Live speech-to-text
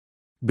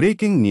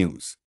Breaking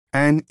news.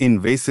 An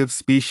invasive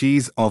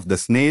species of the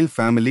snail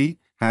family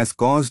has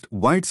caused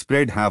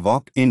widespread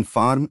havoc in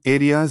farm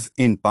areas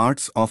in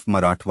parts of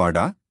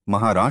Marathwada,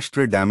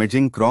 Maharashtra,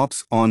 damaging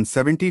crops on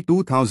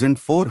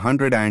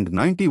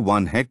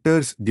 72,491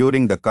 hectares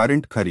during the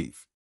current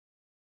Kharif.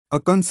 A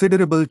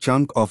considerable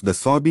chunk of the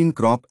soybean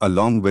crop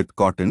along with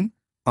cotton,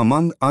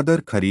 among other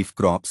Kharif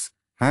crops,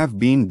 have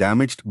been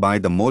damaged by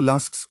the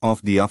mollusks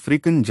of the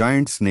African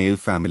giant snail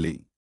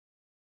family.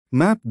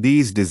 Map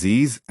these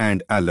disease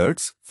and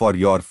alerts for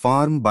your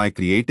farm by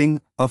creating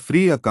a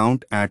free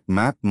account at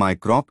Map My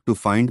Crop to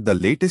find the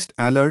latest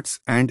alerts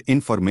and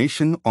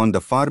information on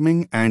the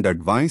farming and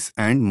advice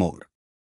and more.